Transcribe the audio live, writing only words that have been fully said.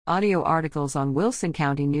Audio articles on Wilson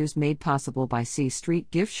County News made possible by C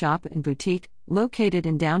Street Gift Shop and Boutique, located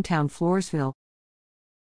in downtown Floresville.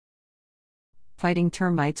 Fighting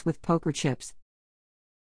termites with poker chips.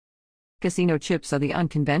 Casino chips are the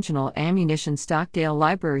unconventional ammunition Stockdale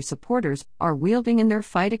Library supporters are wielding in their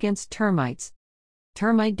fight against termites.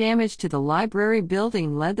 Termite damage to the library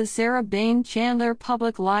building led the Sarah Bain Chandler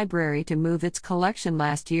Public Library to move its collection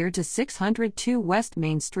last year to 602 West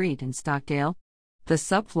Main Street in Stockdale. The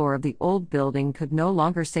subfloor of the old building could no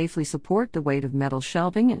longer safely support the weight of metal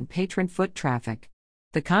shelving and patron foot traffic.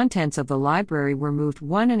 The contents of the library were moved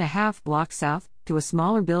 1.5 blocks south to a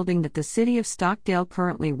smaller building that the City of Stockdale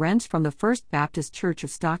currently rents from the First Baptist Church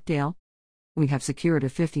of Stockdale. We have secured a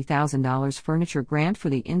 $50,000 furniture grant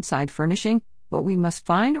for the inside furnishing, but we must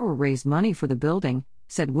find or raise money for the building,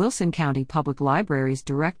 said Wilson County Public Library's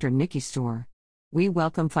Director Nikki Storr. We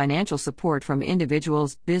welcome financial support from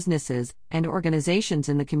individuals, businesses, and organizations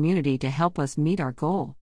in the community to help us meet our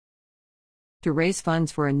goal. To raise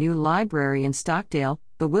funds for a new library in Stockdale,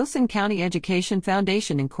 the Wilson County Education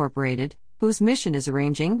Foundation Incorporated, whose mission is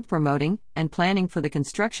arranging, promoting, and planning for the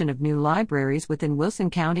construction of new libraries within Wilson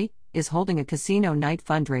County, is holding a casino night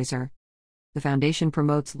fundraiser. The foundation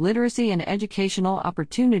promotes literacy and educational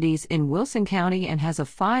opportunities in Wilson County and has a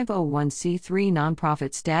 501c3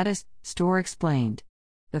 nonprofit status, Storr explained.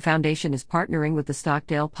 The foundation is partnering with the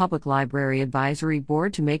Stockdale Public Library Advisory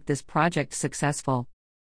Board to make this project successful.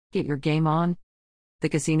 Get your game on. The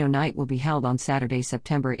casino night will be held on Saturday,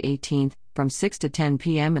 September 18th, from 6 to 10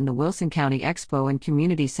 p.m. in the Wilson County Expo and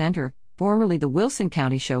Community Center, formerly the Wilson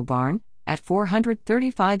County Show Barn, at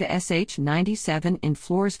 435 SH 97 in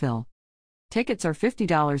Floresville. Tickets are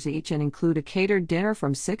 $50 each and include a catered dinner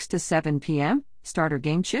from 6 to 7 p.m., starter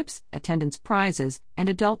game chips, attendance prizes, and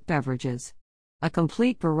adult beverages. A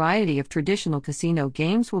complete variety of traditional casino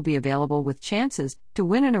games will be available with chances to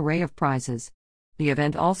win an array of prizes. The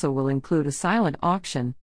event also will include a silent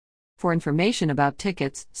auction. For information about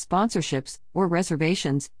tickets, sponsorships, or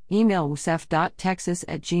reservations, email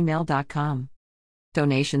wsef.texas@gmail.com.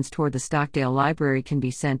 Donations toward the Stockdale Library can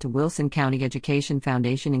be sent to Wilson County Education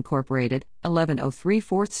Foundation Incorporated, 1103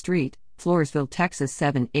 4th Street, Floresville, Texas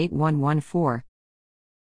 78114.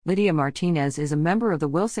 Lydia Martinez is a member of the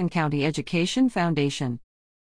Wilson County Education Foundation.